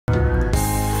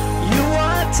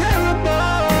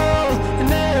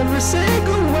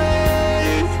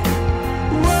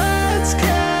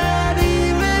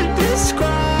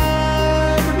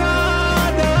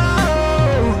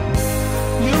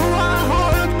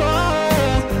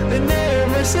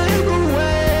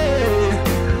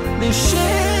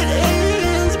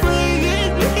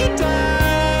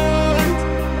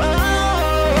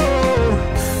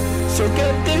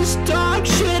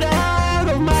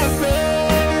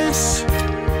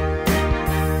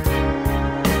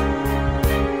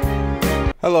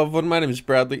Hello everyone, my name is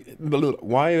Bradley.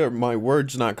 Why are my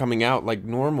words not coming out like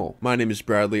normal? My name is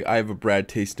Bradley, I have a Brad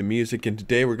taste in music, and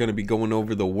today we're going to be going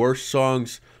over the worst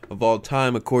songs of all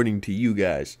time according to you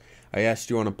guys. I asked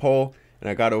you on a poll, and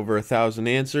I got over 1,000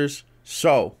 answers.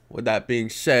 So, with that being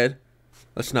said,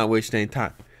 let's not waste any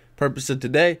time. Purpose of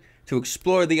today, to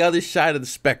explore the other side of the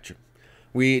spectrum.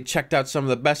 We checked out some of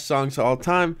the best songs of all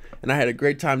time, and I had a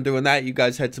great time doing that. You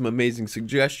guys had some amazing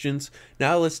suggestions.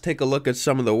 Now let's take a look at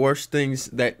some of the worst things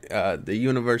that the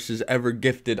universe has ever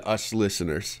gifted us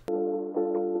listeners.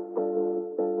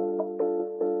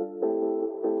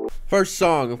 First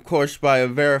song, of course, by a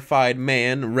verified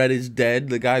man, Red is Dead,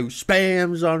 the guy who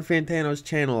spams on Fantano's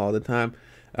channel all the time.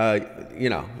 You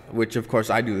know, which of course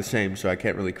I do the same, so I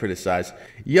can't really criticize.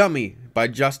 Yummy by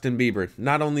Justin Bieber.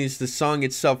 Not only is the song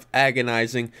itself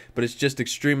agonizing, but it's just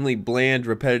extremely bland,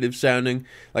 repetitive sounding,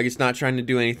 like it's not trying to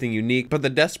do anything unique, but the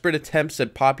desperate attempts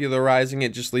at popularizing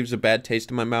it just leaves a bad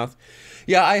taste in my mouth.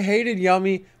 Yeah, I hated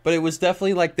Yummy, but it was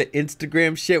definitely like the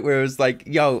Instagram shit where it was like,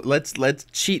 yo, let's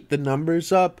cheat the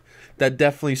numbers up. That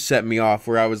definitely set me off,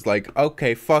 where I was like,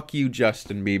 okay, fuck you,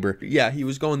 Justin Bieber. Yeah, he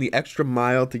was going the extra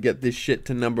mile to get this shit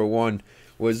to #1,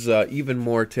 was even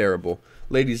more terrible.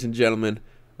 Ladies and gentlemen,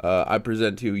 I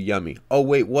present to you Yummy. Oh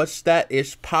wait, what's that?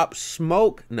 It's Pop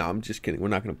Smoke? No, I'm just kidding. We're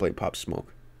not going to play Pop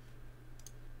Smoke.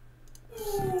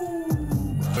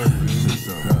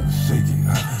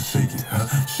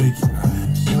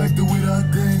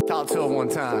 Talk to her one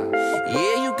time.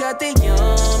 Yeah, you got the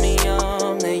yummy,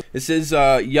 yummy. This is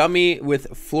Yummy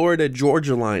with Florida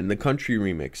Georgia Line, the country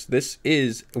remix. This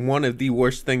is one of the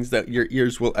worst things that your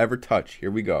ears will ever touch.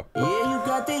 Here we go. Yeah, you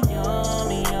got the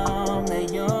yummy, yummy,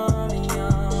 yummy,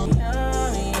 yummy,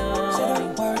 yummy, yummy.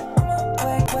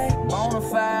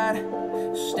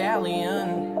 Bonafide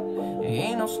stallion.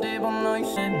 Ain't no stable noise.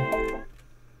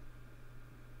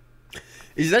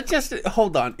 Is that Justin?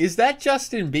 Hold on. Is that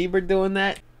Justin Bieber doing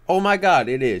that? Oh my God,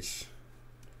 it is.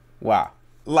 Wow.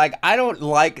 Like, I don't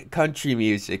like country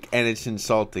music, and it's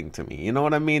insulting to me. You know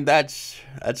what I mean? That's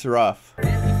rough.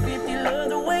 Oh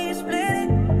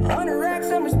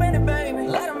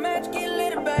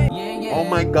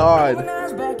my God.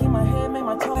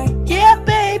 Yeah,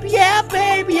 babe. Yeah,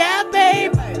 babe. Yeah,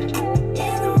 babe.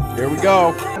 Here we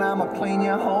go. And I'ma clean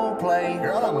your whole plate.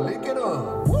 Girl, I'ma lick it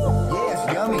up.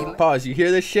 Yes, yummy. Pause. You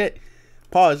hear this shit?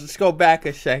 Pause. Let's go back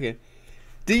a second.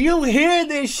 Do you hear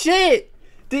this shit?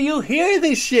 Do you hear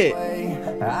this shit?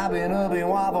 I've been up in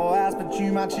Waffle House, but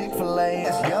you my Chick-fil-A.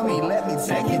 It's yummy, let me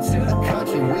take you to the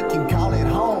country. We can call it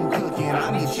home cooking.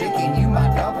 I'm your chicken, you my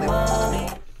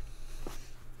dumpling.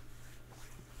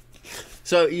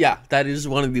 So yeah, that is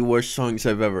one of the worst songs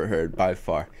I've ever heard by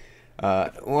far.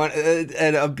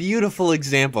 And a beautiful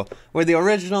example where the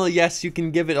original, yes, you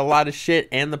can give it a lot of shit,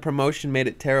 and the promotion made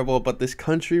it terrible, but this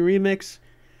country remix,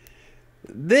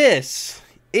 this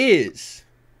is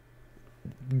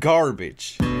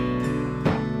garbage.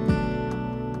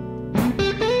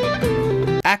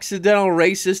 Accidental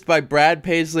Racist by Brad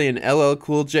Paisley and LL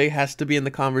Cool J has to be in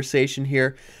the conversation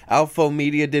here. Alpha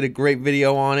Media did a great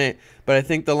video on it, but I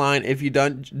think the line, if you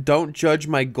don't judge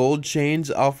my gold chains,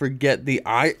 I'll forget the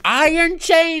iron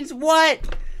chains.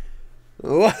 What?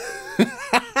 What?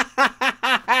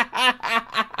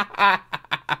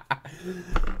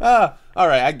 All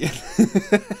right, I get.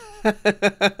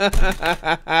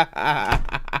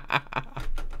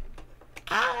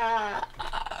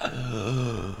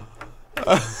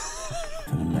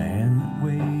 The man that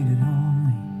waited on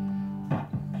me,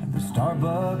 and the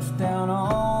Starbucks down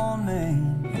on me,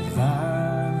 'cause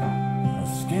I'm a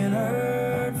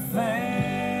Skinner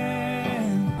fan,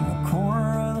 in the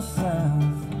corner of the South.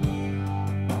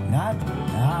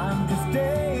 I'm just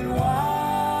a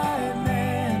white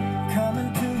man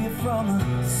coming to you from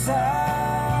the Southland.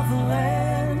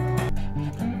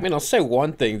 I mean, I'll say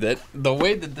one thing, that the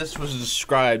way that this was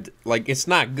described, like, it's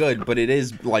not good, but it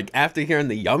is, like, after hearing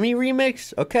the Yummy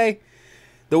remix, okay?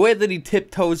 The way that he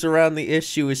tiptoes around the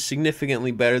issue is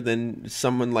significantly better than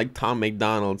someone like Tom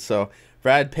Macdonald. So,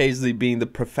 Brad Paisley, being the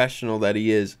professional that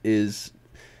he is,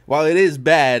 while it is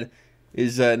bad,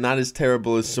 is not as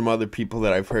terrible as some other people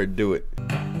that I've heard do it.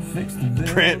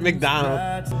 Grant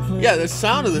McDonald. Yeah, the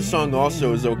sound of the song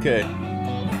also is okay.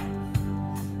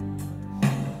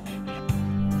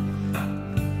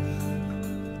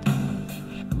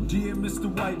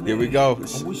 Here we go.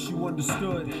 I wish you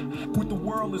understood what the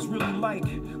world is really like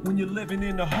when you're living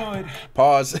in the hood.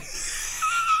 Pause.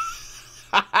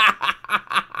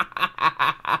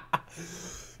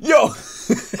 Yo.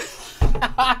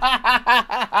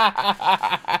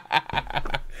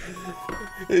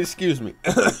 Excuse me.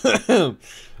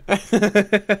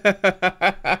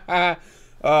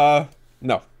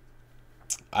 No.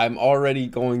 I'm already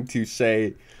going to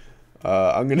say,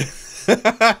 I'm going to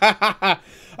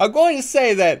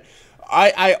say that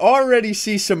I already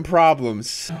see some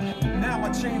problems. Now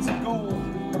my chains are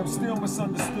gold, but I'm still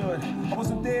misunderstood. I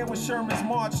wasn't there when Sherman's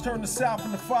march turned the South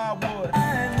into firewood.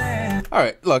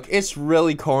 Alright, look, it's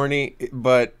really corny,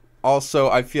 but also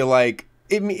I feel like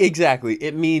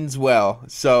it means well.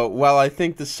 So while I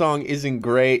think the song isn't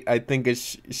great, I think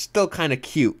it's still kind of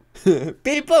cute.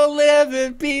 People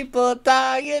living, people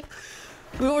dying.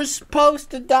 We were supposed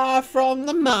to die from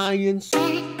the Mayans.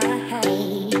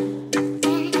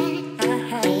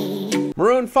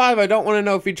 Maroon 5, I Don't Want to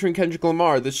Know, featuring Kendrick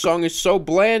Lamar. This song is so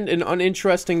bland and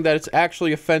uninteresting that it's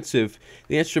actually offensive.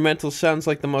 The instrumental sounds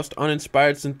like the most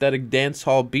uninspired synthetic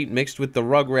dancehall beat mixed with the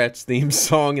Rugrats theme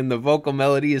song, and the vocal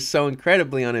melody is so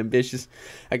incredibly unambitious.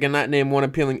 I cannot name one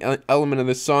appealing element of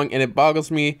this song, and it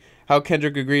boggles me how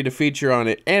Kendrick agreed to feature on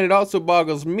it. And it also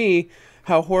boggles me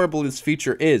how horrible this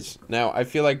feature is. Now, I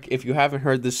feel like if you haven't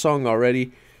heard this song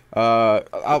already,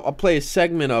 I'll play a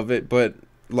segment of it, but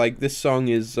like this song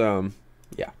is, yeah.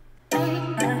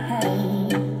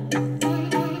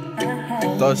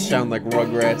 It does sound like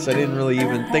Rugrats. I didn't really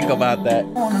even think about that.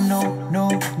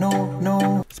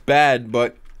 It's bad,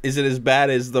 but is it as bad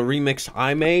as the remix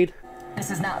I made?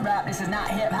 This is not rap, this is not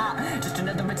hip-hop. Just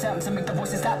another attempt to make the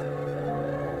voices stop.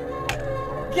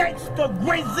 Gangsta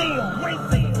Brazil.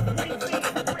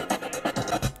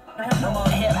 No more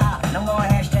hip-hop, no more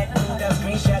hashtag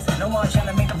screenshots. No more trying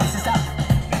to make the voices stop.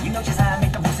 You know just how I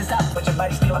make the voices stop, but your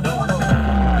body still no.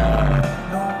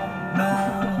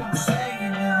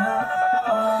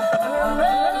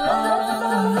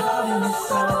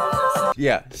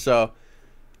 Yeah, so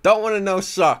Don't Want to Know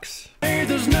sucks.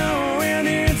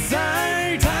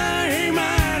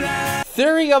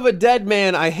 Theory of a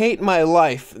Deadman, I Hate My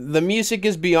Life. The music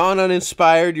is beyond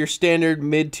uninspired, your standard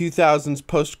mid-2000s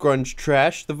post-grunge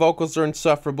trash. The vocals are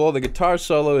insufferable, the guitar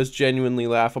solo is genuinely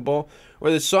laughable.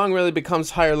 Where the song really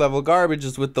becomes higher-level garbage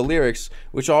is with the lyrics,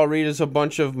 which all read as a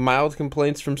bunch of mild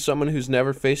complaints from someone who's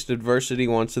never faced adversity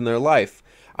once in their life.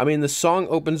 I mean, the song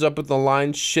opens up with the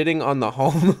line, shitting on the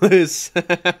homeless. And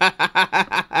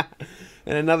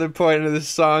another point of the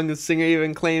song, the singer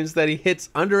even claims that he hits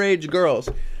underage girls.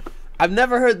 I've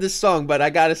never heard this song, but I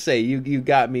gotta say, you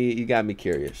got me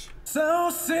curious.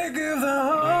 So sick of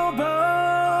the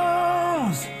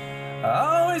hobos,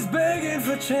 always begging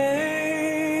for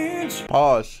change.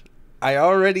 Pause. I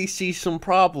already see some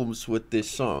problems with this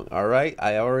song, alright?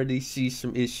 I already see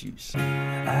some issues. I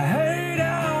hate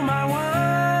how my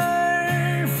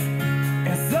wife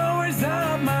is always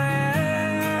up my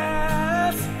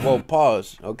ass. Well,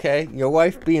 pause, okay? Your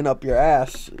wife being up your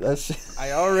ass, that's...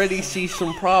 I already see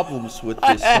some problems with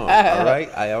this song, alright?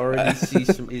 I already see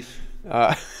some issues.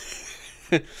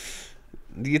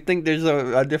 Do you think there's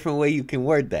a different way you can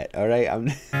word that, alright?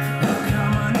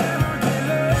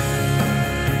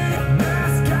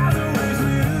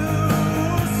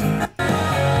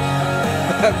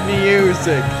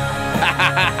 Music.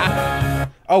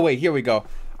 Oh wait, here we go.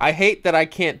 I hate that I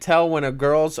can't tell when a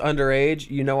girl's underage.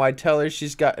 You know, I tell her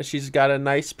she's got a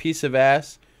nice piece of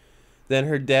ass, then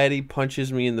her daddy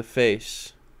punches me in the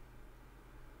face.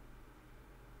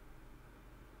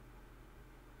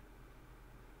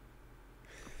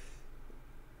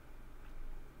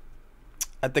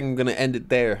 I think I'm gonna end it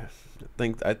there.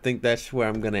 I think that's where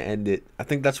I'm gonna end it. I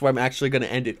think that's where I'm actually gonna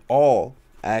end it all.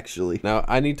 Actually, now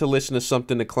I need to listen to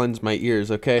something to cleanse my ears,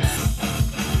 okay?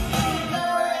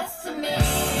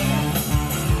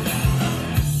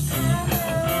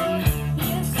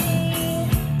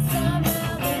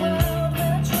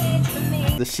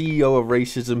 The CEO of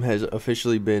racism has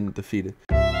officially been defeated.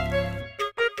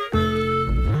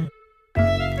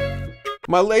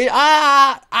 My lady,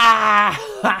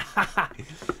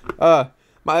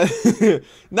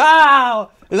 no,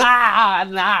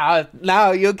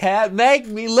 you can't make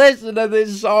me listen to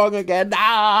this song again.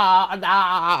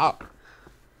 No.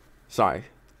 Sorry.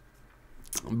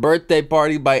 Birthday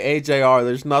Party by AJR.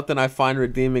 There's nothing I find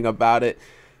redeeming about it.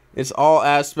 Its all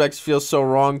aspects feel so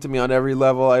wrong to me on every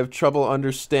level. I have trouble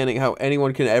understanding how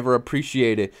anyone can ever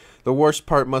appreciate it. The worst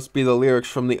part must be the lyrics,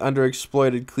 from the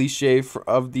underexploited cliche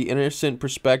of the innocent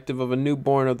perspective of a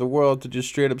newborn of the world to just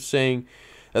straight up saying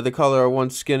that the color of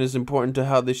one's skin is important to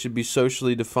how they should be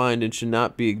socially defined and should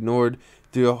not be ignored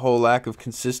through a whole lack of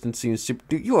consistency and super.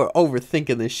 Dude, you are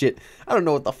overthinking this shit. I don't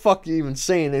know what the fuck you're even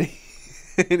saying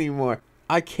anymore.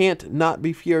 I can't not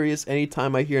be furious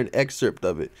anytime I hear an excerpt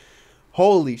of it.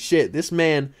 Holy shit, this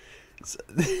man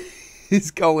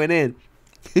is going in.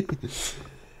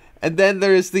 And then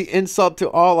there is the insult to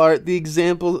all art, the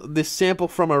sample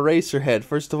from Eraserhead.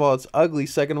 First of all, it's ugly.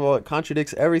 Second of all, it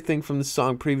contradicts everything from the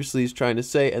song previously he's trying to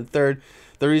say. And third,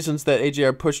 the reasons that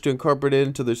AJR pushed to incorporate it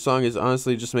into their song is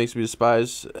honestly just makes me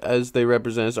despise as they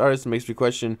represent as artists. It makes me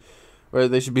question whether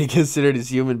they should be considered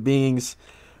as human beings.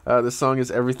 The song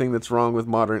is everything that's wrong with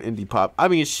modern indie pop. I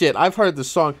mean, shit, I've heard the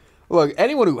song. Look,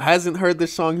 anyone who hasn't heard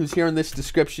this song, who's hearing this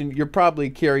description, you're probably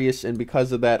curious, and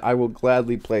because of that, I will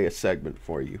gladly play a segment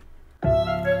for you.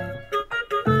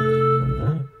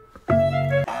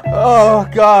 Oh,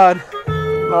 God.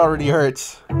 It already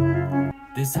hurts.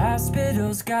 This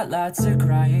hospital's got lots of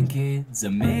crying kids. A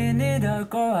minute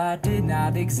ago I did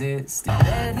not exist. I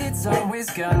bet it's always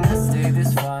gonna stay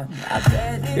this fun.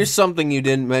 Here's something you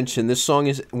didn't mention. This song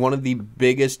is one of the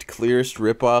biggest, clearest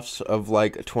ripoffs of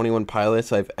like 21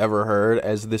 Pilots I've ever heard,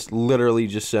 as this literally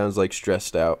just sounds like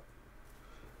Stressed Out.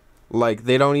 Like,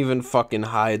 they don't even fucking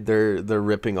hide their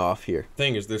ripping off here.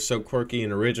 Thing is, they're so quirky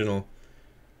and original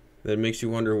that it makes you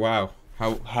wonder, wow,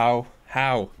 how?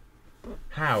 I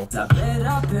bet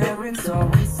our parents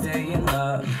always stay in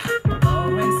love.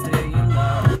 Always stay in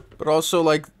love. But also,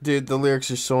 like, dude, the lyrics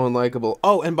are so unlikable.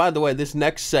 Oh, and by the way, this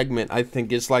next segment, I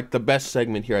think, is like the best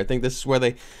segment here. I think this is where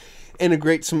they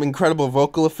integrate some incredible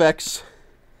vocal effects.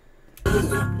 Thank you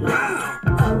for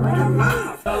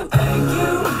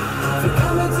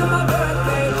coming to my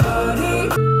birthday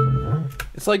party.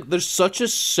 It's like there's such a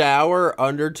sour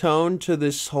undertone to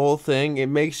this whole thing. It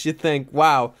makes you think,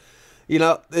 wow. You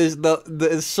know,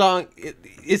 the song,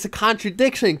 it's a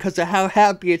contradiction because of how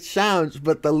happy it sounds,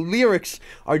 but the lyrics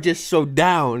are just so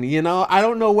down, you know? I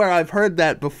don't know where I've heard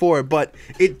that before, but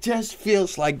it just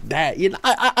feels like that. You know,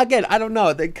 again, I don't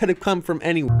know. They could have come from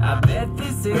anywhere. I bet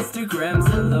this Instagram's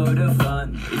a load of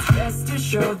fun. It's best to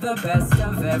show the best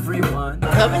of everyone.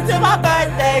 Coming to my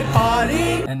birthday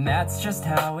party. And that's just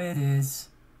how it is.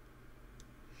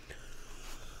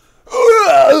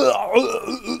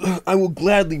 I will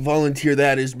gladly volunteer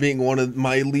that as being one of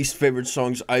my least favorite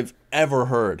songs I've ever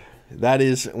heard. That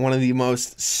is one of the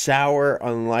most sour,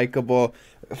 unlikable,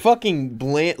 fucking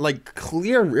bland, like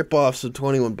clear ripoffs of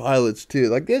 21 Pilots too.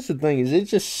 Like, that's the thing, is it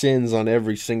just sins on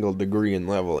every single degree and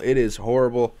level. It is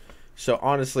horrible. So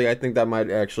honestly, I think that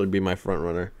might actually be my front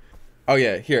runner. Oh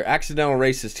yeah, here, Accidental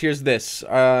Racist. Here's this.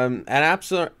 An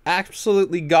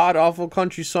absolutely god-awful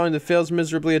country song that fails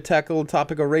miserably to tackle the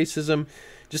topic of racism.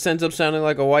 Just ends up sounding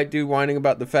like a white dude whining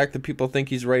about the fact that people think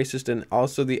he's racist, and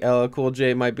also the LL Cool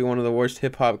J might be one of the worst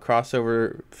hip-hop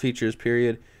crossover features,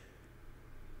 period.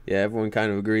 Yeah, everyone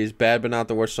kind of agrees. Bad, but not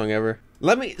the worst song ever.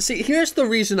 Let me see, here's the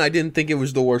reason I didn't think it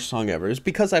was the worst song ever. It's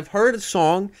because I've heard a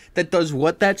song that does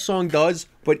what that song does,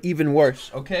 but even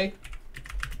worse, okay?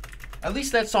 At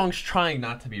least that song's trying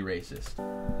not to be racist.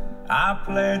 I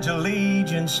pledge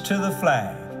allegiance to the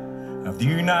flag of the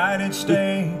United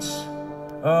States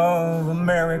of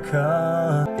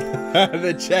America.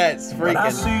 The chat's freaking. But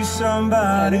I see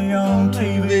somebody on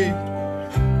TV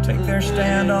take their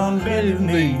stand on bended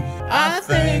knee. I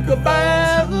think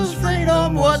about whose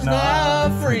freedom was not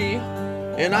free,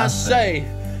 and I say,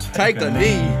 take a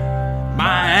knee,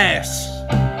 my ass.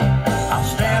 I'll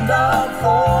stand up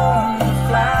for the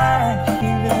flag,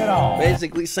 give it all.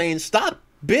 Basically saying, stop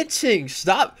bitching,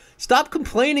 stop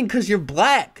complaining because you're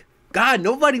black. God,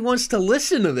 nobody wants to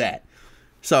listen to that.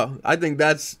 So I think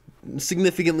that's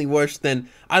significantly worse than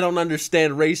I don't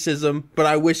understand racism, but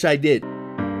I wish I did.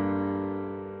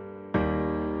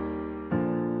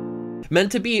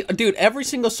 Meant to Be, dude, every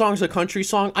single song's a country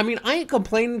song. I mean, I ain't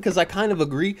complaining because I kind of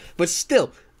agree, but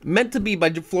still, Meant to Be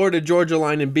by Florida Georgia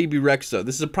Line and BB Rexa.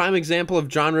 This is a prime example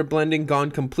of genre blending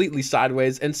gone completely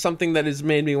sideways, and something that has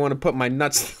made me want to put my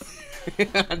nuts.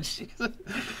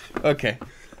 Okay.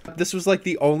 This was like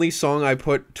the only song I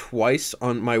put twice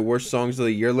on my worst songs of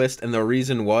the year list, and the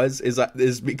reason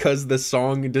is because the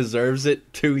song deserves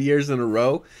it 2 years in a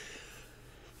row.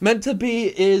 Meant to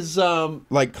Be is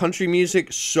like country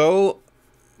music so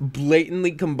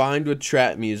blatantly combined with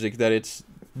trap music that it's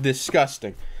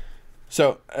disgusting.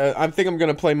 So I think I'm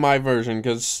gonna play my version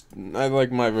because I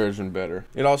like my version better.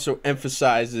 It also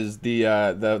emphasizes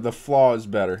the flaws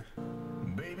better.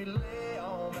 Baby, lay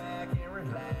on back and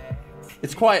relax.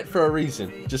 It's quiet for a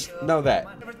reason. Just know that.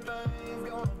 Everything's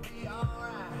gonna be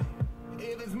alright.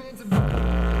 If it's meant to be.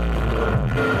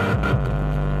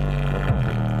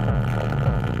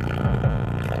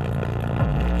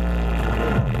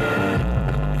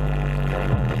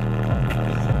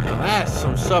 That's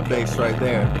some sub bass right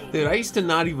there. Dude, I used to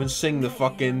not even sing the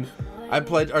fucking I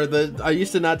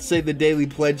used to not say the daily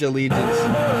pledge allegiance.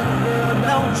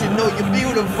 Don't you know you're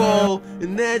beautiful?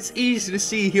 And that's easy to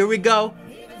see. Here we go.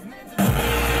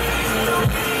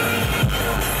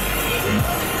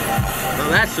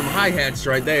 that's some hi-hats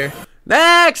right there.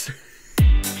 Next!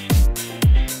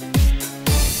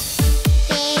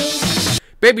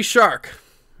 Baby Shark.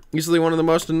 Easily one of the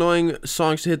most annoying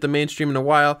songs to hit the mainstream in a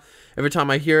while. Every time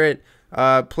I hear it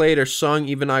played or sung,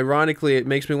 even ironically, it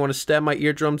makes me want to stab my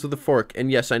eardrums with a fork.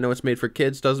 And yes, I know it's made for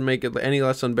kids. Doesn't make it any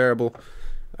less unbearable.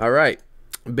 Alright.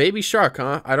 Baby Shark,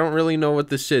 huh? I don't really know what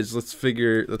this is. Let's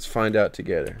find out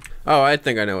together. Oh, I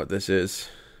think I know what this is.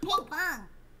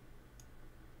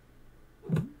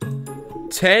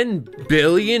 10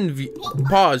 billion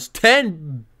pause.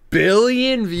 10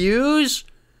 billion views?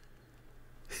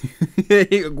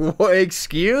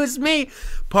 Excuse me?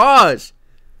 Pause.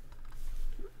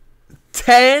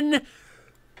 10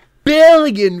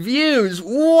 billion views.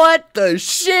 What the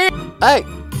shit? Hey.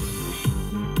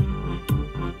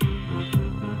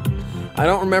 I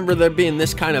don't remember there being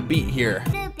this kind of beat here.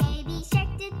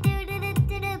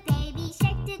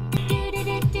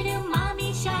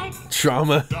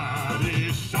 Trauma.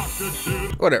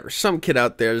 Whatever. Some kid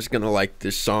out there is gonna like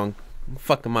this song.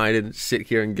 Fuck am I to sit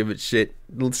here and give it shit.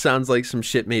 It sounds like some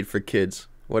shit made for kids.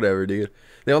 Whatever, dude.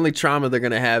 The only trauma they're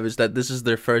gonna have is that this is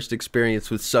their first experience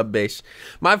with sub bass.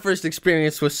 My first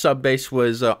experience with sub bass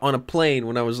was on a plane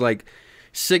when I was like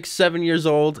 6, 7 years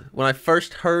old. When I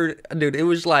first heard, dude, it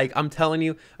was like, I'm telling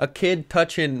you, a kid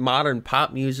touching modern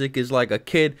pop music is like a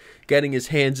kid getting his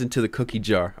hands into the cookie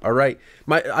jar. All right,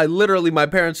 my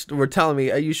parents were telling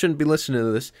me you shouldn't be listening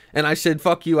to this, and I said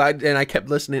fuck you, and I kept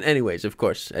listening anyways. Of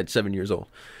course, at 7 years old,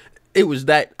 it was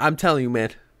that. I'm telling you,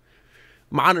 man.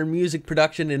 Modern music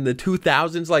production in the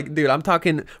 2000s, like, dude, I'm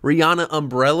talking Rihanna,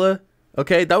 Umbrella.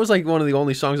 Okay, that was like one of the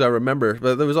only songs I remember,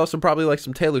 but there was also probably like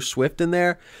some Taylor Swift in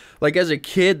there. Like, as a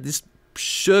kid, this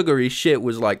sugary shit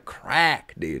was like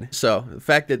crack, dude. So the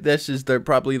fact that this is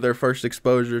probably their first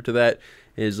exposure to that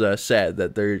is sad.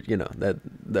 That that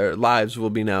their lives will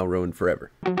be now ruined forever.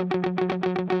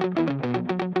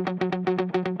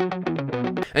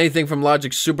 Anything from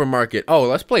Logic's Supermarket. Oh,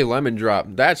 let's play Lemon Drop.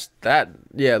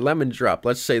 Yeah, Lemon Drop.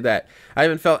 Let's say that. I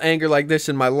haven't felt anger like this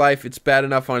in my life. It's bad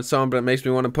enough on its own, but it makes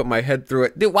me want to put my head through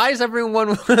it. Dude, why does everyone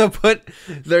want to put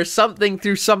their something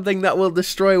through something that will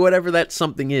destroy whatever that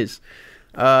something is?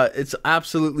 It's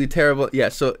absolutely terrible. Yeah,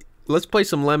 so let's play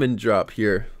some Lemon Drop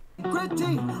here.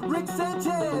 Gritty, Rick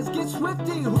Sanchez, get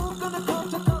swifty. Who's gonna come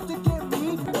to get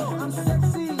me? I'm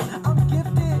sexy, I'm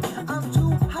gifted, I'm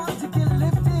too hot to get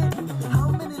lifted.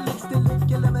 How many licks to lick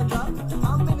your lemon drop?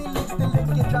 How many licks to lick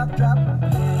your drop?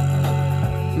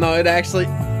 No, it actually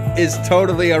is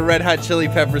totally a Red Hot Chili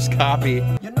Peppers copy.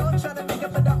 You know I'm trying to make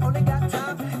up, but I only got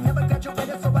time. Never got you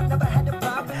better, so I never had to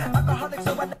pop. Alcoholic,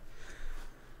 so I...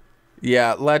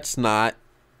 Yeah, let's not.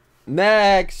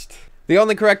 Next. The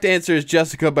only correct answer is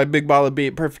Jessica by Big Baller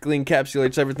Beat. Perfectly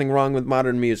encapsulates everything wrong with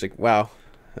modern music. Wow.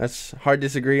 That's hard to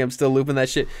disagree. I'm still looping that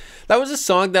shit. That was a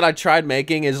song that I tried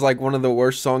making as like one of the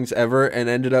worst songs ever and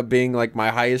ended up being like my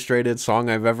highest rated song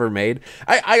I've ever made.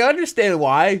 I understand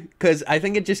why, because I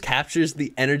think it just captures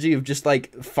the energy of just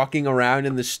like fucking around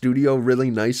in the studio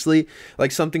really nicely.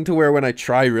 Like something to where when I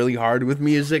try really hard with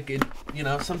music, it, you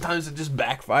know, sometimes it just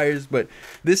backfires. But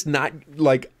this not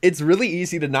like, it's really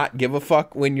easy to not give a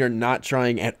fuck when you're not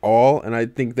trying at all. And I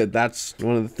think that that's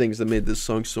one of the things that made this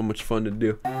song so much fun to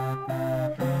do.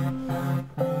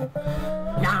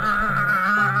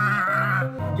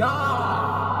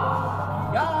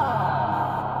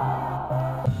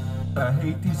 I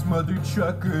hate these mother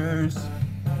truckers.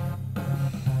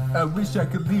 I wish I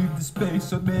could leave the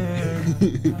space I'm in.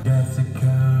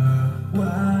 Jessica,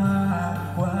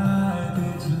 why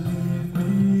did you leave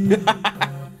me?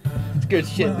 It's good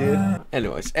shit, dude.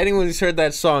 Anyways, anyone who's heard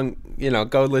that song, you know,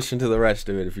 go listen to the rest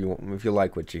of it if you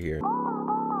like what you hear.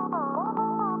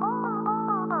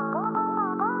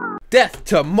 Death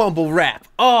to mumble rap.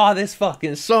 Oh, this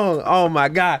fucking song. Oh my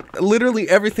god. Literally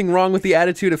everything wrong with the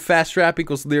attitude of fast rap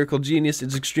equals lyrical genius.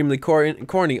 It's extremely corny,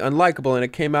 unlikable, and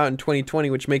it came out in 2020,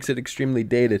 which makes it extremely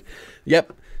dated.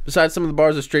 Yep. Besides some of the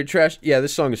bars are straight trash. Yeah,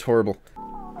 this song is horrible.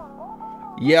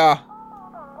 Yeah.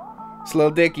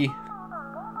 Slow Dicky.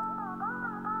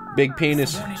 Big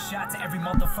penis. Warning shot to every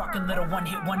motherfucking little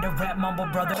one-hit wonder rap mumble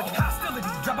brother. Hostility,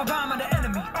 drop a bomb on the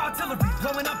enemy. Artillery,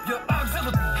 blowing up your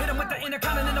auxiliary. Hit him with the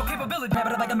intercontinental capability. Grab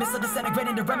it like a missile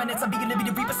disintegrating the remnants. I'm beginning to be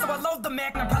the reaper, so I load the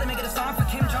Mac. I'm probably making a song for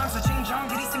Kim Jong, so Ching Jong.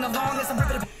 Did he sing along? There's some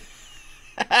riveting.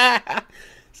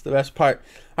 It's the best part.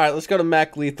 Alright, let's go to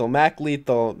Mac Lethal. Mac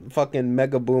Lethal, fucking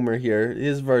mega boomer here.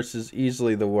 His verse is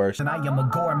easily the worst. And I am a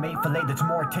gourmet fillet that's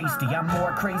more tasty. I'm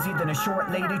more crazy than a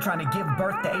short lady trying to give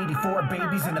birth to 84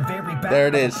 babies in a very back. There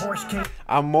it is.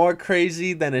 I'm more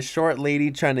crazy than a short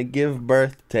lady trying to give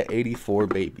birth to 84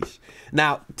 babies.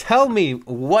 Now, tell me,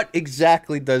 what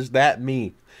exactly does that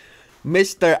mean?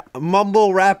 Mr.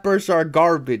 Mumble rappers are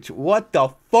garbage. What the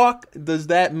fuck does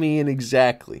that mean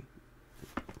exactly?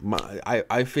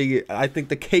 I think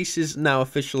the case is now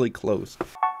officially closed.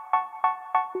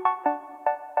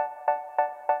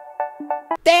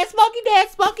 Dance monkey,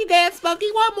 dance monkey, dance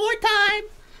monkey, one more time.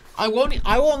 I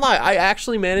won't lie. I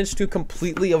actually managed to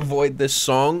completely avoid this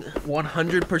song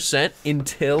 100%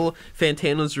 until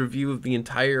Fantano's review of the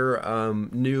entire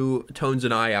new Tones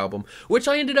and I album, which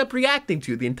I ended up reacting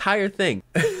to the entire thing.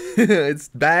 It's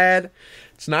bad.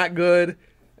 It's not good.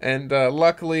 And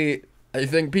luckily, I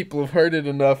think people have heard it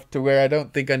enough to where I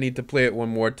don't think I need to play it one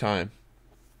more time.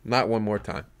 Not one more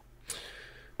time.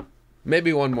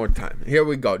 Maybe one more time. Here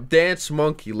we go. Dance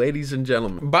Monkey, ladies and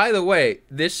gentlemen. By the way,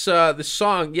 this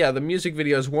song, yeah, the music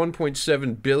video has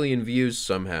 1.7 billion views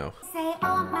somehow. Say,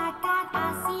 oh my God,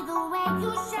 I see the way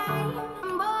you shine.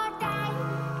 More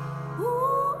time.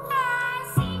 Ooh,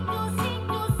 I see you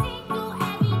every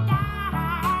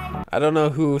time. I don't know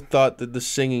who thought that the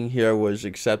singing here was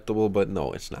acceptable, but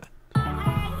no, it's not.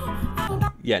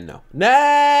 Yeah, no.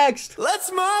 Next!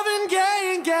 Let's Marvin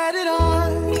Gaye and get it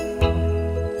on.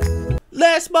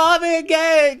 Let's Marvin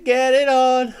Gaye, get it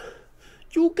on.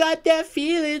 You got that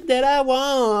feeling that I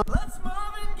want. Let's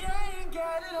Marvin Gaye and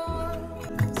get it on.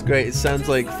 It's great. It sounds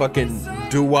like fucking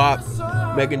doo-wop,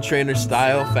 Meghan Trainor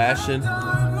style fashion.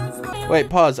 Wait,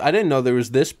 pause. I didn't know there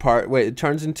was this part. Wait, it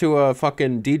turns into a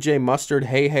fucking DJ Mustard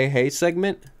Hey Hey Hey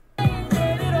segment? Well,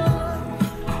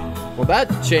 that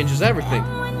changes everything.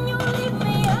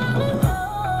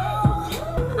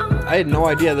 I had no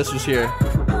idea this was here.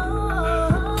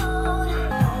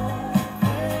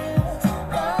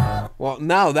 Well,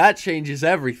 now that changes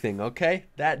everything, okay?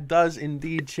 That does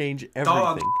indeed change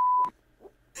everything.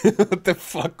 What the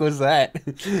fuck was that?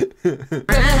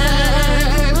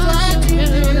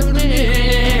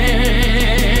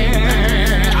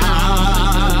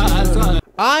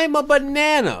 I'm a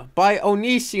Banana by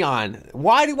Onision.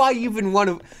 Why do I even want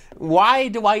to... Why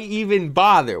do I even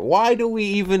bother? Why do we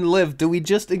even live? Do we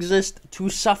just exist to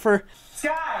suffer?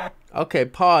 Okay,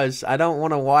 pause. I don't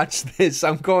want to watch this.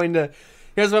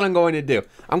 Here's what I'm going to do.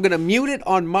 I'm going to mute it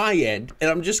on my end, and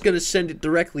I'm just going to send it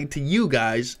directly to you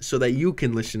guys so that you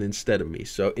can listen instead of me.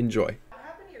 So enjoy.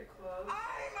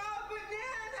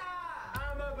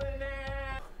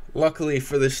 Luckily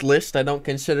for this list, I don't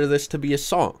consider this to be a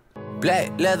song.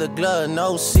 Black leather glove,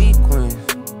 no sequins.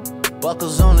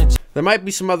 Buckles on the... There might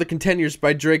be some other contenders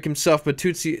by Drake himself, but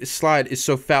Tootsie slide is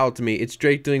so foul to me. It's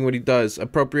Drake doing what he does,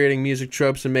 appropriating music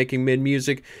tropes and making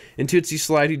mid-music. In Tootsie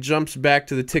slide, he jumps back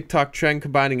to the TikTok trend,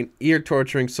 combining an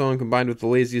ear-torturing song combined with the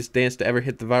laziest dance to ever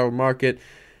hit the viral market.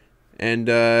 And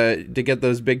to get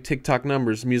those big TikTok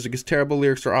numbers. Music is terrible,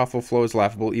 lyrics are awful, flow is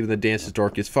laughable, even the dance is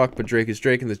dorky as fuck, but Drake is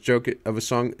Drake, and this joke of a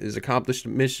song is accomplished.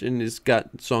 Mission is got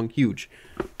song huge.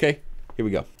 Okay, here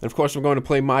we go. And of course, I'm going to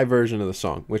play my version of the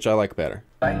song, which I like better.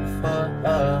 Right foot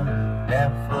up,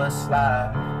 left foot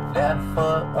slide, left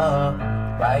foot up,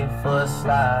 right foot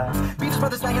slide. Beats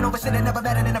brothers laying over shit and never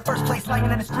met it in the first place, lying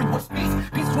in the street with speeds.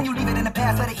 Pieces when you leave it in the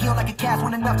past, let it heal like a cast.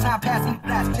 When enough time passes, you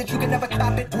blast. Since you can never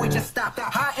cop it, boy, just stop.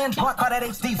 High-end part, call that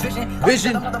HD vision.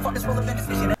 Vision.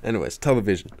 Anyways,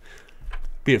 television.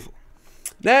 Beautiful.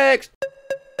 Next.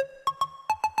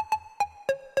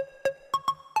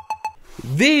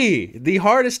 The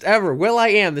hardest ever,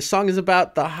 Will.i.am. The song is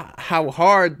about how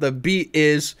hard the beat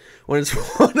is when it's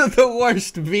one of the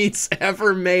worst beats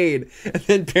ever made. And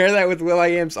then pair that with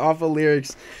Will.i.am's awful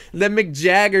lyrics. And then Mick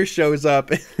Jagger shows up.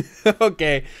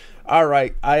 Okay, all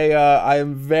right. I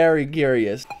am very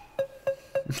curious.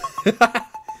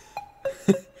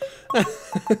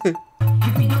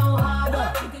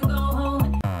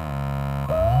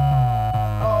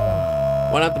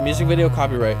 Why not the music video?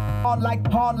 Copyright.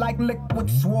 Hard like liquid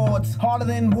swords, harder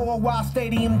than worldwide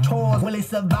stadium tours. Will he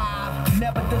survive?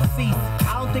 Never deceased.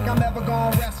 I don't think I'm ever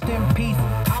gonna rest in peace.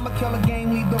 I'ma kill a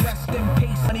game, leave the rest in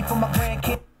peace. Money for my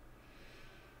grandkid.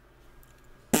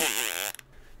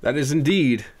 That is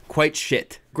indeed quite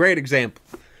shit. Great example.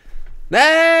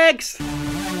 Next!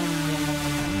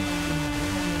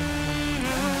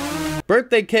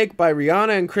 Birthday Cake by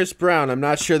Rihanna and Chris Brown. I'm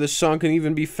not sure this song can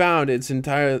even be found in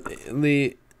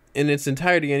its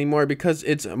entirety anymore because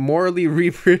it's morally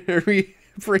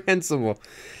reprehensible.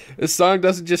 This song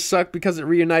doesn't just suck because it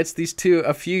reunites these two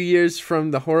a few years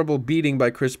from the horrible beating by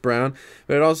Chris Brown,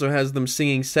 but it also has them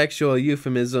singing sexual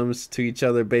euphemisms to each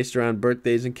other based around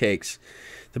birthdays and cakes.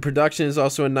 The production is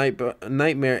also a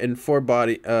nightmare and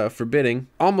forbidding,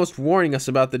 almost warning us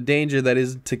about the danger that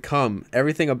is to come.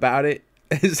 Everything about it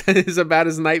is about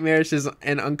as nightmarish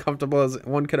and uncomfortable as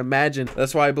one could imagine.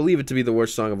 That's why I believe it to be the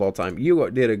worst song of all time.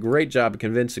 You did a great job of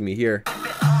convincing me here.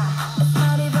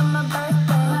 Not even my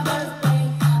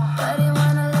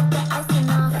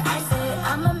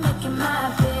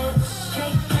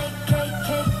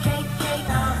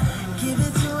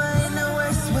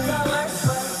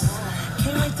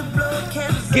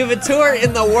Give it to her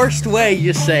in the worst way,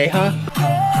 you say, huh?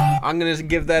 I'm gonna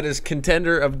give that as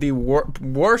contender of the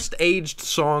worst aged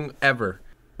song ever.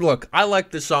 Look, I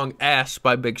like the song Ass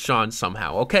by Big Sean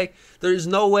somehow, okay? There's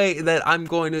no way that I'm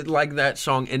going to like that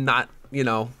song and not, you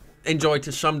know, enjoy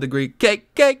to some degree.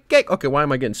 Cake, cake, cake. Okay, why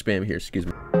am I getting spam here? Excuse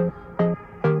me.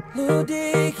 Lil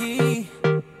Dicky.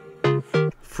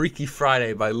 Freaky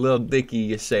Friday by Lil Dicky,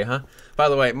 you say, huh? By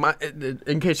the way,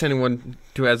 in case anyone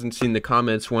who hasn't seen the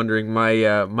comments wondering,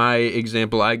 my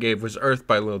example I gave was Earth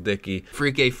by Lil Dicky.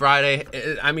 Freaky Friday.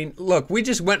 I mean, look, we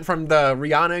just went from the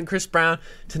Rihanna and Chris Brown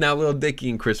to now Lil Dicky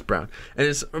and Chris Brown, and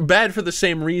it's bad for the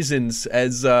same reasons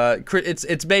as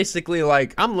it's basically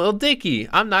like, I'm Lil Dicky,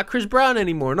 I'm not Chris Brown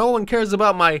anymore. No one cares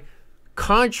about my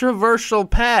controversial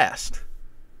past.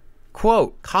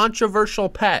 Quote, controversial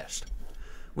past,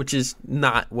 which is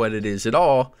not what it is at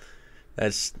all.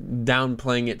 That's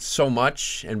downplaying it so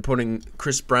much and putting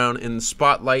Chris Brown in the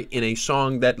spotlight in a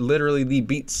song that literally the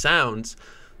beat sounds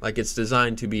like it's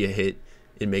designed to be a hit.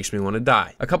 It makes me want to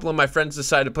die. A couple of my friends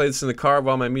decided to play this in the car.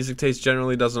 While my music taste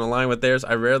generally doesn't align with theirs,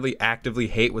 I rarely actively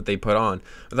hate what they put on.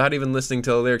 Without even listening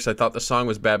to the lyrics, I thought the song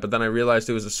was bad, but then I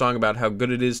realized it was a song about how good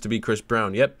it is to be Chris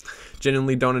Brown. Yep.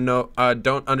 Genuinely don't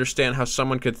understand how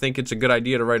someone could think it's a good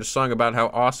idea to write a song about how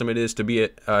awesome it is to be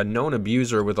a known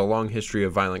abuser with a long history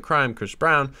of violent crime, Chris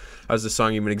Brown. How does the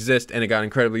song even exist? And it got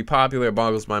incredibly popular. It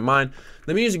boggles my mind.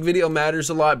 The music video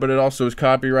matters a lot, but it also is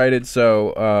copyrighted.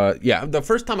 So, yeah, the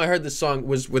first time I heard this song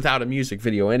was without a music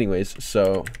video anyways.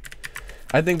 So,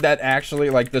 I think that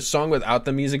actually, like, the song without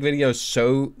the music video is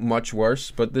so much worse.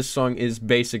 But this song is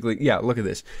basically, yeah, look at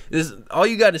this. All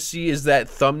you got to see is that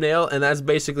thumbnail, and that's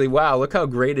basically, wow, look how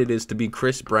great it is to be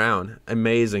Chris Brown.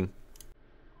 Amazing.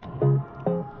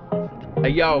 Hey,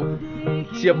 yo,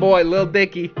 it's your boy, Lil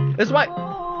Dicky. That's why...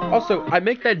 Also, I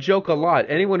make that joke a lot.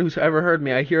 Anyone who's ever heard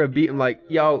me, I hear a beat, I'm like,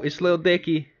 yo, it's Lil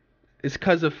Dicky. It's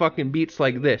because of fucking beats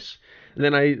like this. And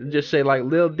then I just say, like,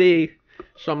 Lil D,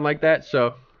 something like that.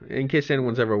 So, in case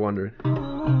anyone's ever wondering.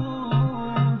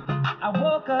 I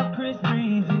woke up Chris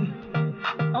Breezy.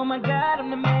 Oh my God, I'm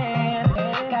the man.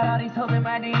 Got all these hoes in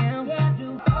my DM. Yeah, I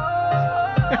do.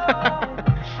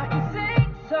 I can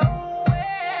sing so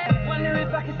well. Wonder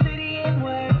if I can see the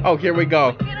N-word. Oh, here we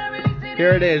go.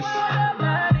 Here it is.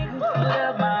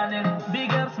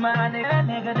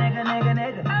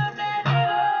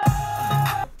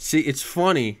 See, it's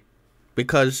funny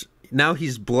because now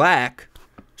he's black,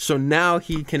 so now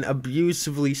he can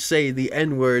abusively say the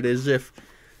N-word as if,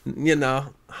 you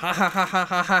know, ha ha ha ha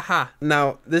ha ha ha.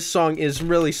 Now, this song is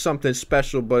really something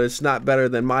special, but it's not better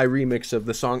than my remix of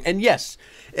the song. And yes,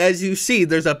 as you see,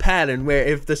 there's a pattern where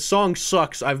if the song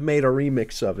sucks, I've made a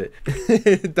remix of it.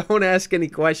 Don't ask any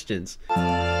questions.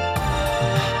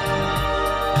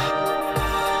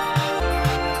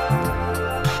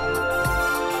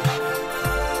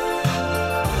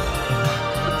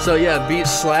 So yeah, beat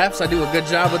slaps. I do a good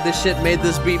job with this shit. Made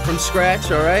this beat from scratch,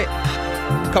 alright?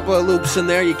 A couple of loops in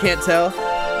there, you can't tell.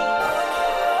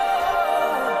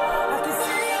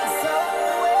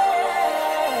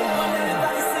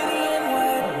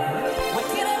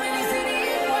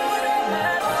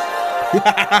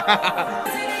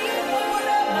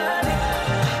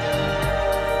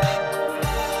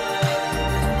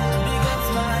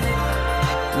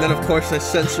 And then, of course, I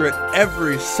censor it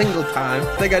every single time.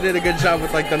 I think I did a good job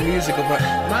with, like, the musical part.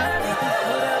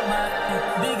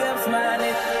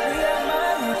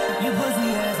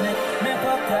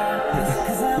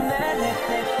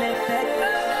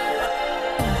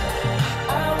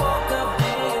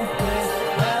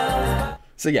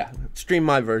 So, yeah, stream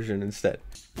my version instead.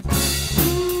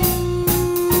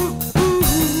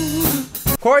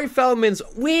 Corey Feldman's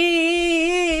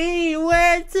We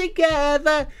Were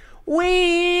Together.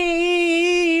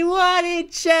 We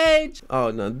wouldn't change.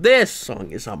 Oh no, this song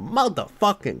is a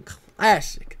motherfucking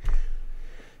classic.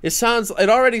 It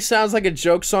already sounds like a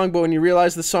joke song, but when you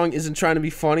realize the song isn't trying to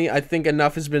be funny, I think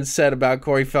enough has been said about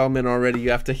Corey Feldman already. You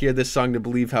have to hear this song to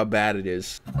believe how bad it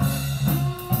is.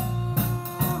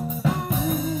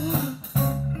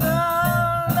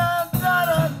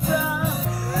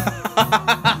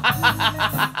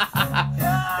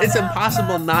 It's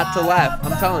impossible not to laugh,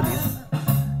 I'm telling you.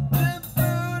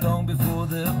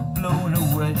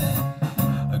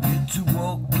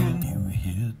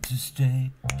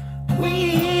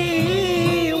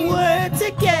 We were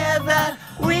together.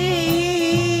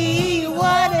 We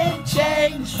wouldn't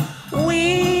change.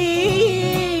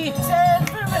 We said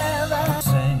forever.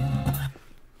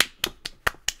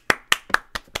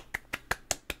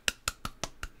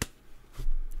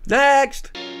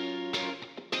 Next.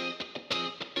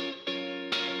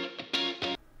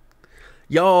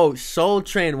 Yo, Soul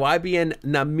Train, YBN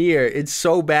Nahmir. It's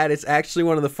so bad. It's actually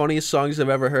one of the funniest songs I've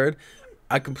ever heard.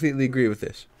 I completely agree with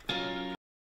this.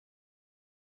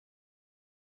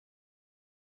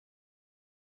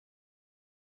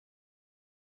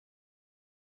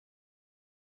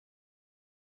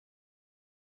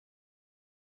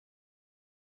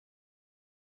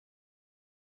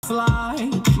 Fly,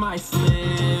 my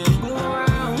slip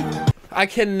around. I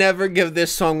can never give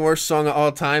this song worst song of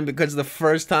all time because the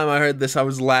first time I heard this, I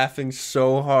was laughing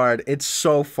so hard. It's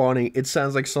so funny. It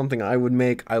sounds like something I would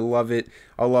make. I love it.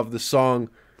 I love the song.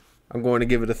 I'm going to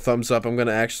give it a thumbs up. I'm going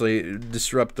to actually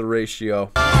disrupt the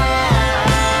ratio.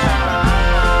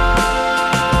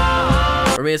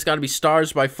 For me, it's got to be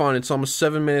Stars by Fun. It's almost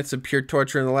 7 minutes of pure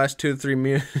torture, and the last 2 to 3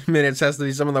 minutes has to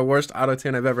be some of the worst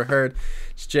auto-tune I've ever heard.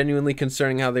 It's genuinely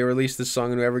concerning how they released this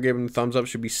song, and whoever gave them the thumbs up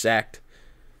should be sacked.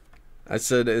 I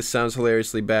said it sounds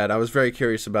hilariously bad. I was very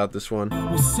curious about this one.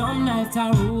 Well, some nights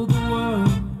I rule the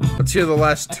world. Let's hear the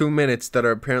last 2 minutes that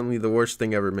are apparently the worst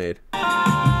thing ever made.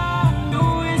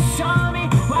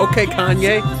 Okay,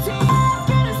 Kanye.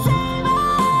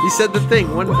 He said the thing.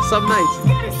 Some nights.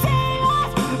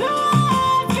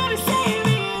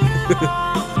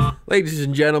 Ladies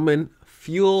and gentlemen,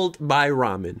 Fueled by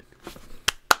Ramen.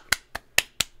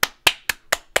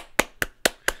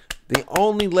 The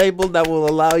only label that will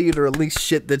allow you to release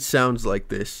shit that sounds like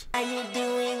this. How you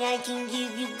doing? I can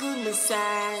give you good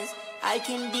massage. I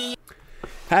can be.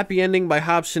 Happy Ending by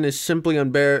Hopsin is simply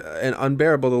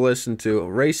unbearable to listen to.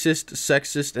 Racist,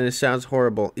 sexist, and it sounds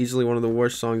horrible. Easily one of the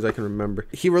worst songs I can remember.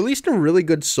 He released a really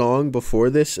good song before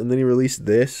this, and then he released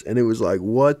this, and it was like,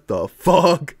 what the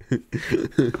fuck?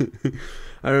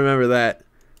 I remember that.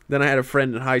 Then I had a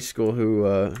friend in high school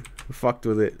who fucked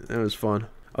with it. It was fun.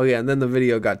 Oh yeah, and then the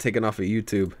video got taken off of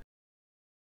YouTube.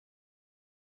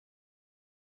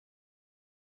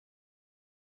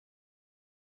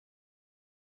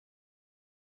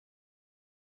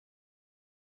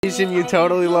 Asian, you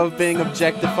totally love being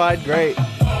objectified? Great.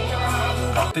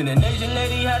 Then an Asian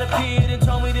lady had appeared and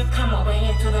told me to come over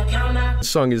here to the counter. This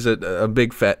song is a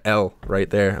big fat L right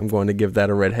there. I'm going to give that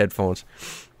a red headphones.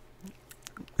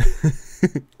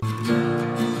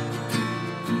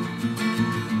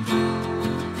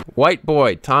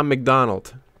 Whiteboy, Tom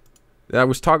Macdonald. I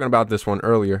was talking about this one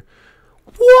earlier.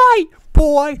 White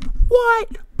boy,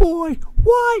 white boy,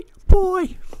 white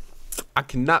boy. I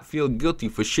cannot feel guilty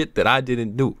for shit that I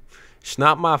didn't do. It's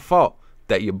not my fault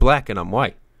that you're black and I'm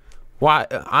white. Why?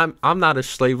 I'm not a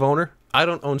slave owner. I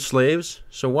don't own slaves.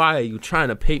 So why are you trying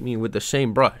to paint me with the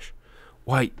same brush?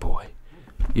 White boy,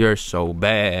 you're so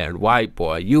bad. White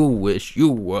boy, you wish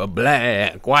you were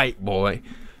black. White boy,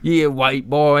 yeah, white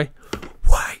boy.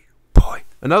 White boy.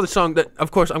 Another song that, of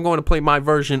course, I'm going to play my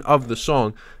version of the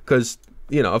song because,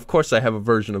 you know, of course I have a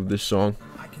version of this song.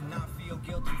 I cannot feel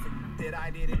guilty for that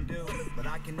I didn't do, but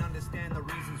I can understand the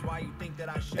reasons why you think that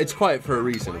I should. It's quiet for a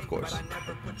reason, of course.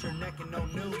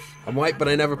 I'm white, but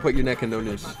I never put your neck in no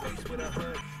noose.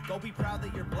 Go be proud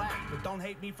that you're black, but don't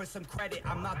hate me for some credit.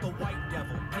 I'm not the white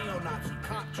devil, neo-Nazi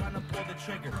cop trying to pull the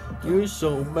trigger. You're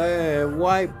so bad,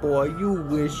 white boy. You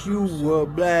wish you were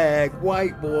black,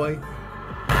 white boy.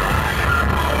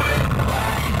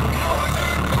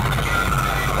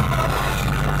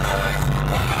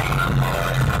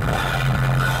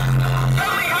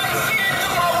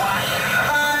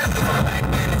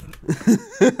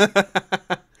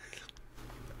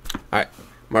 Alright,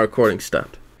 my recording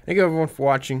stopped. Thank you everyone for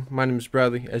watching. My name is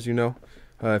Bradley, as you know.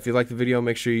 If you like the video,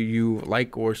 make sure you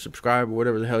like or subscribe or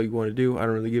whatever the hell you want to do. I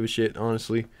don't really give a shit,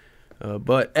 honestly.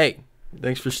 But hey,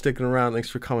 thanks for sticking around. Thanks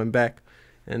for coming back.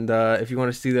 And if you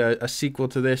want to see a sequel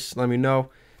to this, let me know.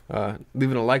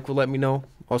 Leaving a like will let me know.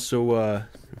 Also,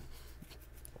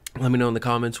 let me know in the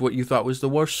comments what you thought was the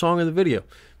worst song of the video.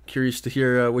 Curious to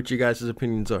hear what you guys'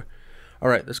 opinions are.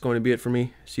 Alright, that's going to be it for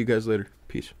me. See you guys later.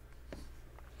 Peace.